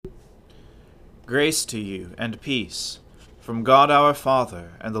Grace to you and peace from God our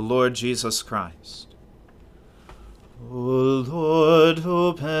Father and the Lord Jesus Christ. O Lord,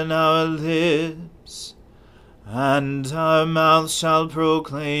 open our lips, and our mouths shall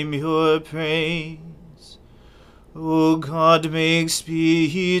proclaim your praise. O God, make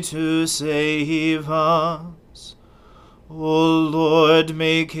speed to save us. O Lord,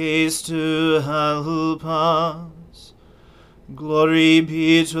 make haste to help us. Glory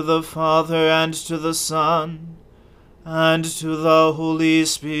be to the Father, and to the Son, and to the Holy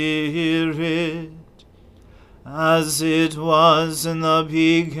Spirit, as it was in the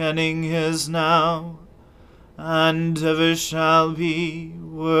beginning, is now, and ever shall be,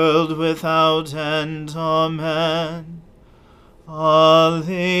 world without end. Amen.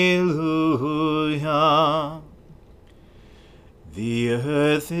 Alleluia. The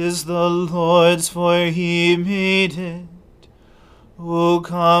earth is the Lord's, for he made it. O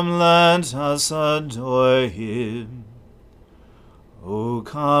come, let us adore him. O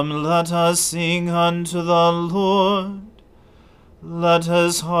come, let us sing unto the Lord. Let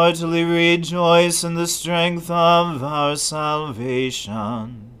us heartily rejoice in the strength of our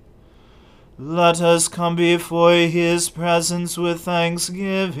salvation. Let us come before his presence with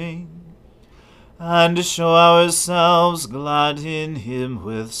thanksgiving, and show ourselves glad in him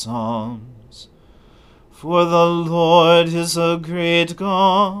with psalms. For the Lord is a great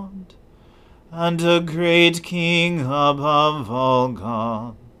God, and a great King above all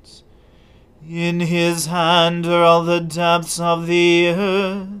gods. In his hand are all the depths of the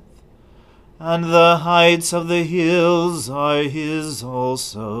earth, and the heights of the hills are his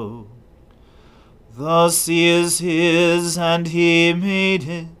also. The sea is his, and he made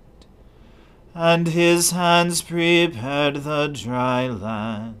it, and his hands prepared the dry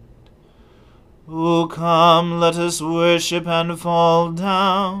land. O come, let us worship and fall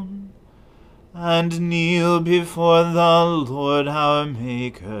down, and kneel before the Lord our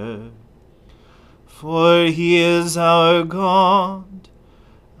Maker. For he is our God,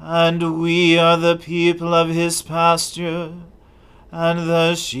 and we are the people of his pasture, and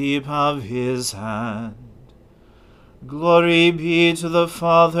the sheep of his hand. Glory be to the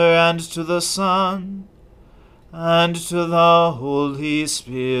Father, and to the Son, and to the Holy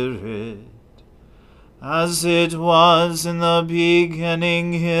Spirit, as it was in the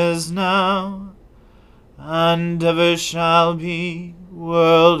beginning, is now, and ever shall be,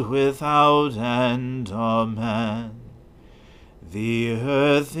 world without end. Amen. The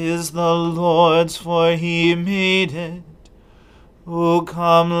earth is the Lord's, for he made it. O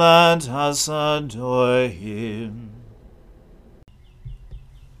come, let us adore him.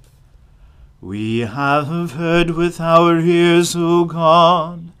 We have heard with our ears, O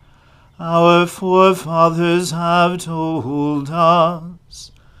God. Our forefathers have told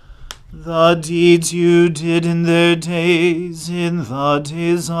us the deeds you did in their days, in the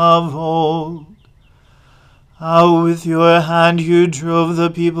days of old. How with your hand you drove the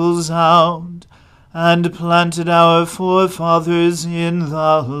peoples out, and planted our forefathers in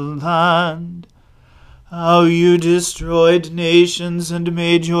the land. How you destroyed nations and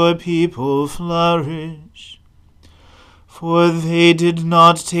made your people flourish. For they did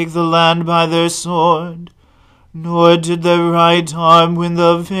not take the land by their sword, nor did the right arm win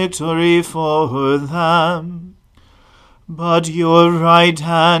the victory for them. But your right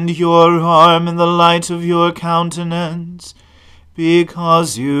hand, your arm, and the light of your countenance,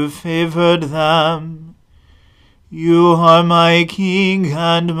 because you favored them. You are my King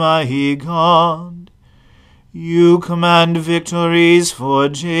and my God. You command victories for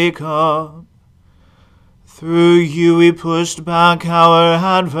Jacob. Through you we pushed back our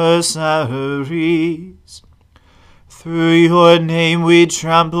adversaries. Through your name we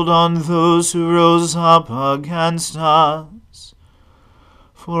trampled on those who rose up against us.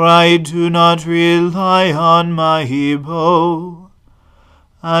 For I do not rely on my bow,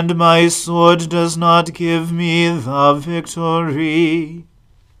 and my sword does not give me the victory.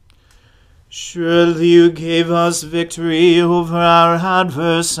 Surely you gave us victory over our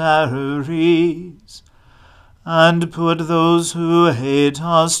adversaries, and put those who hate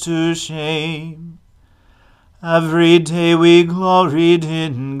us to shame. Every day we gloried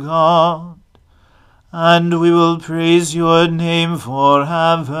in God, and we will praise your name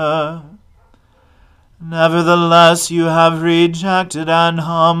forever. Nevertheless, you have rejected and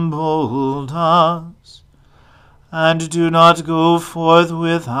humbled us, and do not go forth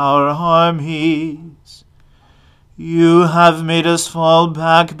with our armies. You have made us fall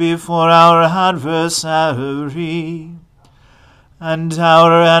back before our adversary, and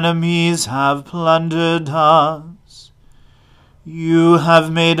our enemies have plundered us. You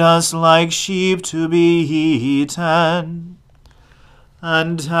have made us like sheep to be eaten,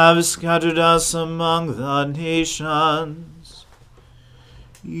 and have scattered us among the nations.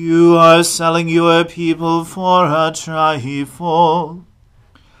 You are selling your people for a trifle,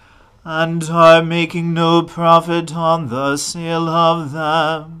 and are making no profit on the sale of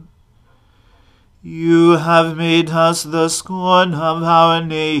them. You have made us the scorn of our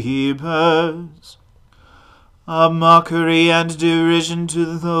neighbors, a mockery and derision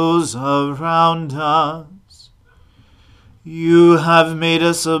to those around us. You have made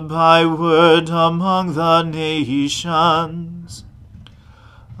us a byword among the nations,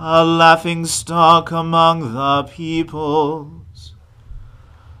 a laughingstock among the peoples.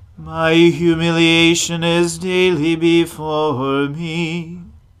 My humiliation is daily before me,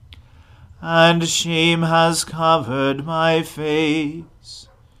 and shame has covered my face,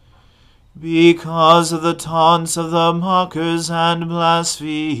 because of the taunts of the mockers and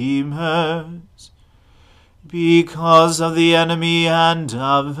blasphemers, because of the enemy and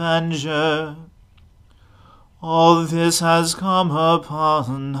avenger. All this has come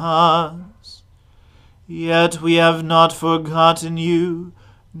upon us, yet we have not forgotten you,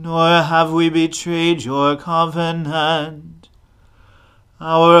 nor have we betrayed your covenant.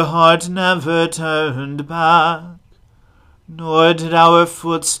 Our heart never turned back, nor did our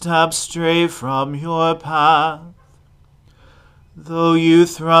footsteps stray from your path. Though you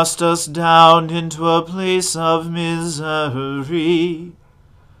thrust us down into a place of misery,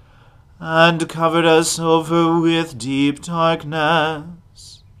 and covered us over with deep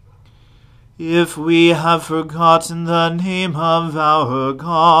darkness, if we have forgotten the name of our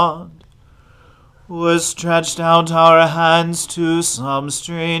God, or stretched out our hands to some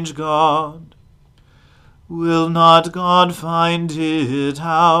strange god, will not God find it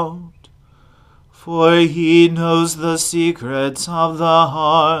out? For he knows the secrets of the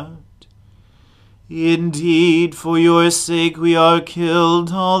heart. Indeed, for your sake we are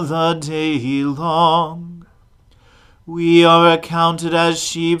killed all the day long. We are accounted as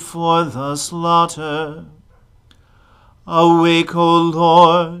sheep for the slaughter. Awake, O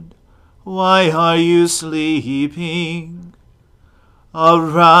Lord! Why are you sleeping?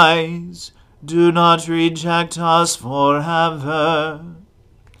 Arise, do not reject us forever.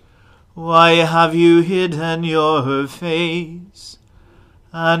 Why have you hidden your face,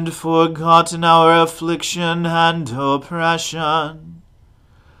 and forgotten our affliction and oppression?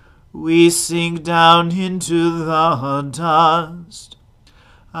 We sink down into the dust,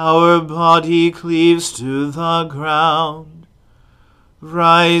 our body cleaves to the ground.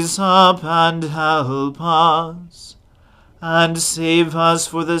 Rise up and help us, and save us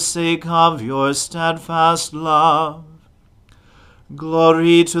for the sake of your steadfast love.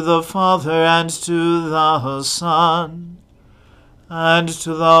 Glory to the Father, and to the Son, and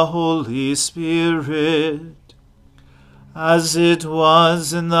to the Holy Spirit, as it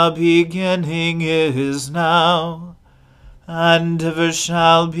was in the beginning, is now, and ever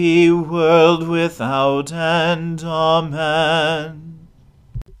shall be, world without end. Amen.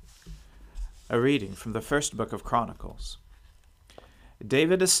 A reading from the first book of Chronicles.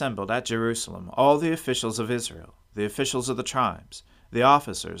 David assembled at Jerusalem all the officials of Israel, the officials of the tribes, the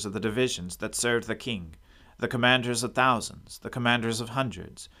officers of the divisions that served the king, the commanders of thousands, the commanders of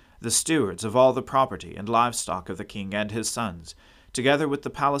hundreds, the stewards of all the property and livestock of the king and his sons, together with the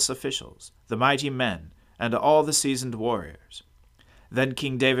palace officials, the mighty men, and all the seasoned warriors. Then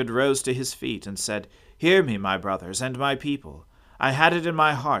King David rose to his feet and said, "Hear me, my brothers and my people. I had it in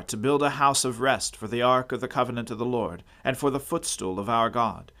my heart to build a house of rest for the ark of the covenant of the Lord, and for the footstool of our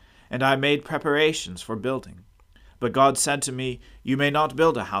God, and I made preparations for building. But God said to me, You may not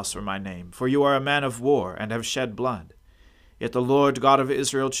build a house for my name, for you are a man of war, and have shed blood. Yet the Lord God of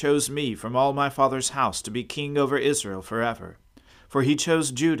Israel chose me from all my father's house to be king over Israel forever. For he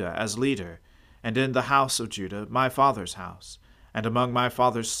chose Judah as leader, and in the house of Judah my father's house. And among my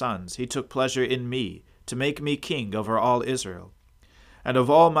father's sons he took pleasure in me, to make me king over all Israel. And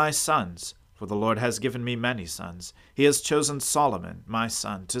of all my sons, for the Lord has given me many sons, he has chosen Solomon, my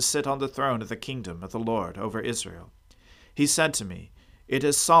son, to sit on the throne of the kingdom of the Lord over Israel. He said to me, It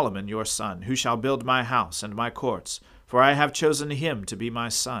is Solomon your son, who shall build my house and my courts, for I have chosen him to be my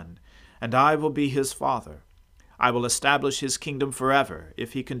son, and I will be his father. I will establish his kingdom forever,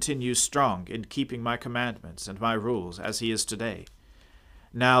 if he continues strong in keeping my commandments and my rules as he is today.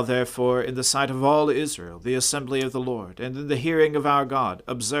 Now therefore, in the sight of all Israel, the assembly of the Lord, and in the hearing of our God,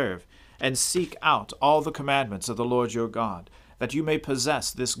 observe and seek out all the commandments of the Lord your God, that you may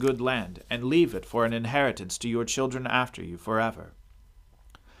possess this good land, and leave it for an inheritance to your children after you forever.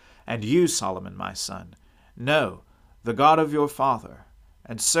 And you, Solomon my son, know the God of your father,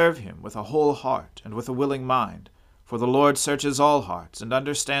 and serve him with a whole heart and with a willing mind, for the Lord searches all hearts and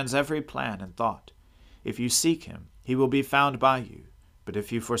understands every plan and thought. If you seek him, he will be found by you, but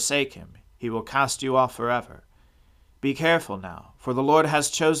if you forsake him, he will cast you off forever. Be careful now, for the Lord has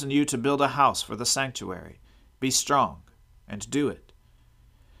chosen you to build a house for the sanctuary. Be strong, and do it."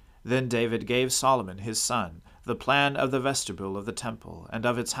 Then David gave Solomon his son the plan of the vestibule of the temple, and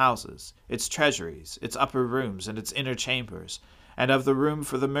of its houses, its treasuries, its upper rooms, and its inner chambers, and of the room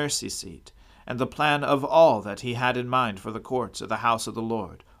for the mercy seat, and the plan of all that he had in mind for the courts of the house of the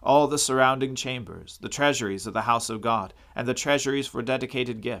Lord, all the surrounding chambers, the treasuries of the house of God, and the treasuries for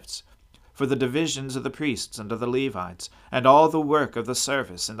dedicated gifts, for the divisions of the priests and of the Levites, and all the work of the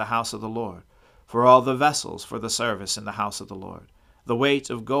service in the house of the Lord, for all the vessels for the service in the house of the Lord, the weight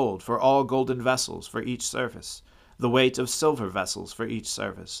of gold for all golden vessels for each service, the weight of silver vessels for each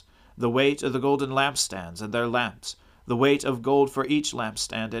service, the weight of the golden lampstands and their lamps, the weight of gold for each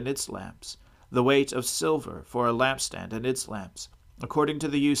lampstand and its lamps, the weight of silver for a lampstand and its lamps, according to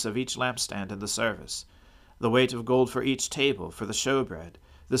the use of each lampstand in the service, the weight of gold for each table for the showbread,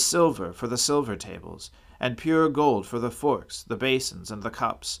 the silver for the silver tables, and pure gold for the forks, the basins, and the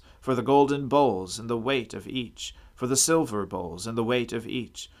cups, for the golden bowls and the weight of each, for the silver bowls and the weight of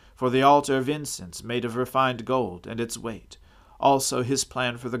each, for the altar of incense made of refined gold and its weight, also his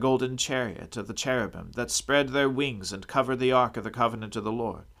plan for the golden chariot of the cherubim that spread their wings and covered the ark of the covenant of the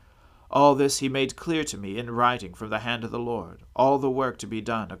Lord. All this he made clear to me in writing from the hand of the Lord, all the work to be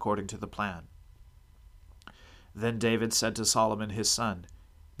done according to the plan. Then David said to Solomon his son,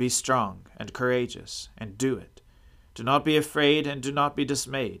 "Be strong and courageous, and do it. Do not be afraid and do not be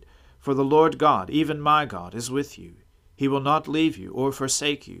dismayed, for the Lord God, even my God, is with you. He will not leave you or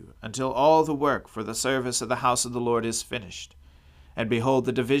forsake you until all the work for the service of the house of the Lord is finished. And behold,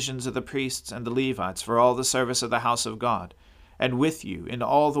 the divisions of the priests and the Levites for all the service of the house of God, and with you in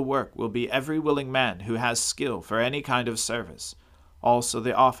all the work will be every willing man who has skill for any kind of service. Also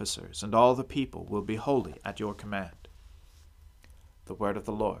the officers and all the people will be wholly at your command." The word of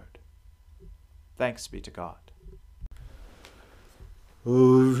the Lord. Thanks be to God. O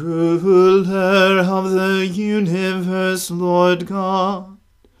ruler of the universe, Lord God,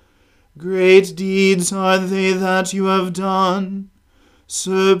 great deeds are they that you have done,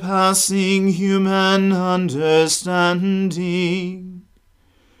 surpassing human understanding.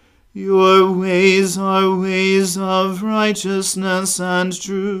 Your ways are ways of righteousness and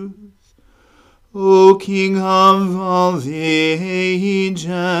truth, O King of all the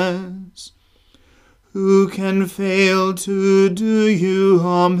ages. Who can fail to do you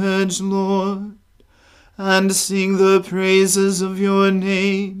homage, Lord, and sing the praises of your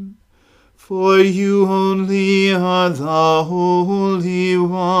name? For you only are the Holy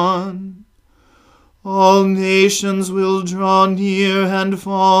One. All nations will draw near and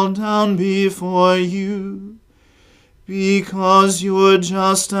fall down before you, because your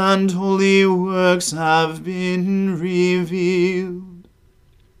just and holy works have been revealed.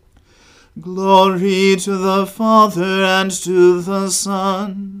 Glory to the Father, and to the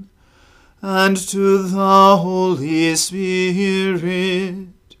Son, and to the Holy Spirit,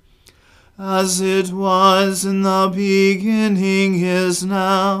 as it was in the beginning, is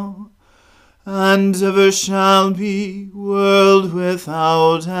now, and ever shall be, world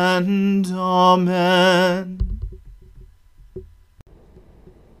without end. Amen.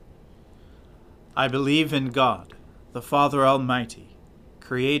 I believe in God, the Father Almighty,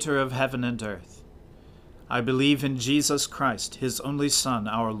 Creator of heaven and earth. I believe in Jesus Christ, his only Son,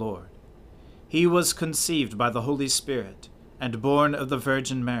 our Lord. He was conceived by the Holy Spirit, and born of the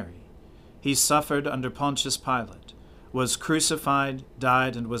Virgin Mary. He suffered under Pontius Pilate, was crucified,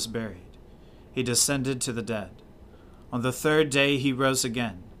 died, and was buried. He descended to the dead. On the third day he rose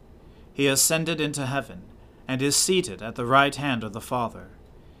again. He ascended into heaven, and is seated at the right hand of the Father.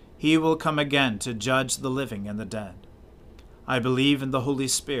 He will come again to judge the living and the dead. I believe in the Holy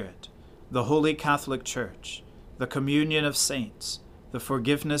Spirit, the Holy Catholic Church, the communion of saints, the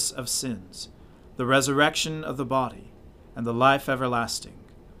forgiveness of sins, the resurrection of the body, and the life everlasting.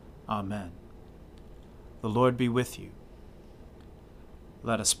 Amen. The Lord be with you.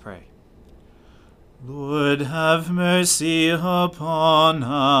 Let us pray. Lord, have mercy upon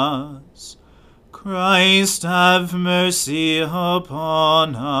us. Christ, have mercy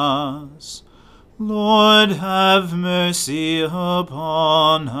upon us. Lord, have mercy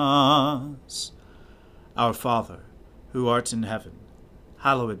upon us. Our Father, who art in heaven,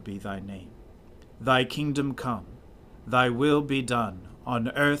 hallowed be thy name. Thy kingdom come, thy will be done, on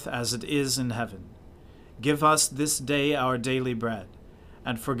earth as it is in heaven. Give us this day our daily bread,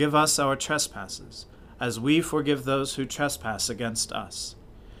 and forgive us our trespasses, as we forgive those who trespass against us.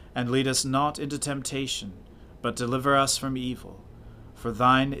 And lead us not into temptation, but deliver us from evil. For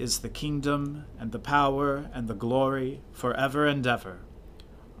thine is the kingdom, and the power, and the glory, forever and ever.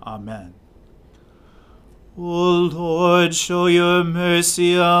 Amen. O Lord, show your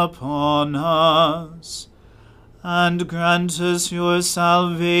mercy upon us, and grant us your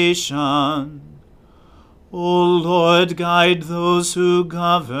salvation. O Lord, guide those who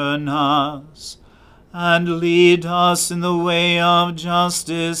govern us, and lead us in the way of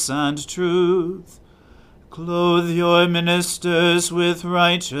justice and truth. Clothe your ministers with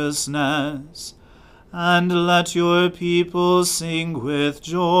righteousness, and let your people sing with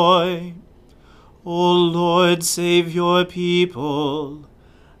joy. O Lord, save your people,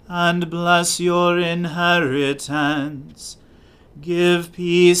 and bless your inheritance. Give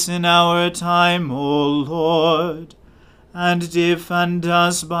peace in our time, O Lord, and defend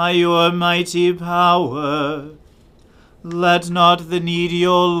us by your mighty power. Let not the needy,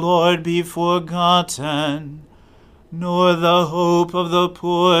 O Lord, be forgotten, nor the hope of the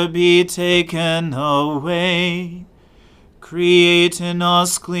poor be taken away. Create in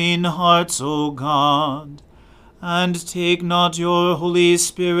us clean hearts, O God, and take not your Holy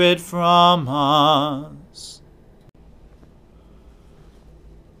Spirit from us.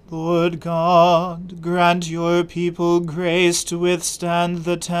 Lord God, grant your people grace to withstand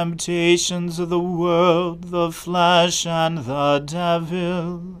the temptations of the world, the flesh, and the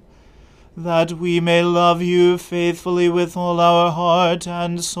devil, that we may love you faithfully with all our heart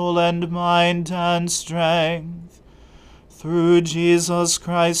and soul and mind and strength. Through Jesus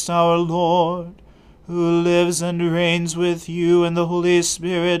Christ our Lord, who lives and reigns with you in the Holy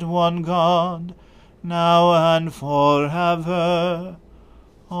Spirit, one God, now and forever.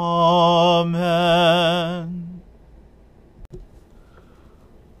 Amen.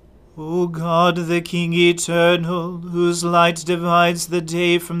 O God, the King eternal, whose light divides the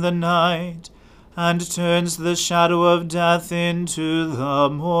day from the night, and turns the shadow of death into the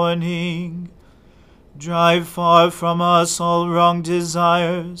morning, drive far from us all wrong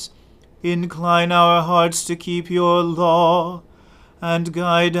desires, incline our hearts to keep your law, and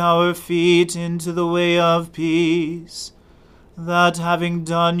guide our feet into the way of peace, that having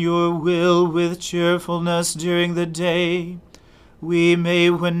done your will with cheerfulness during the day, we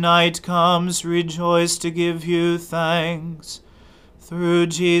may, when night comes, rejoice to give you thanks. Through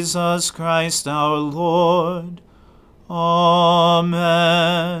Jesus Christ our Lord.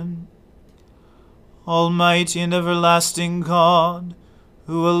 Amen. Almighty and everlasting God,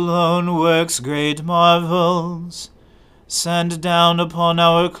 who alone works great marvels, send down upon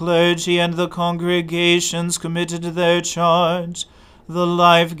our clergy and the congregations committed to their charge the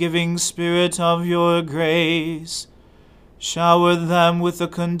life-giving Spirit of your grace. Shower them with the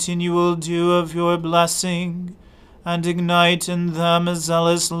continual dew of your blessing, and ignite in them a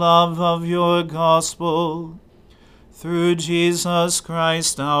zealous love of your gospel. Through Jesus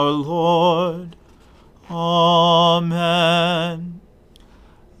Christ our Lord. Amen.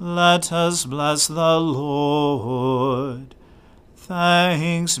 Let us bless the Lord.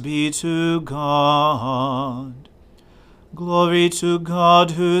 Thanks be to God. Glory to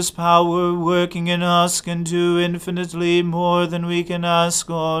God, whose power working in us can do infinitely more than we can ask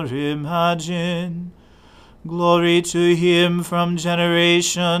or imagine. Glory to him from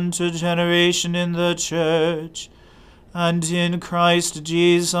generation to generation in the church, and in Christ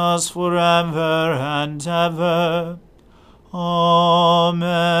Jesus forever and ever.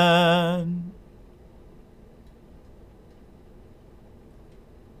 Amen.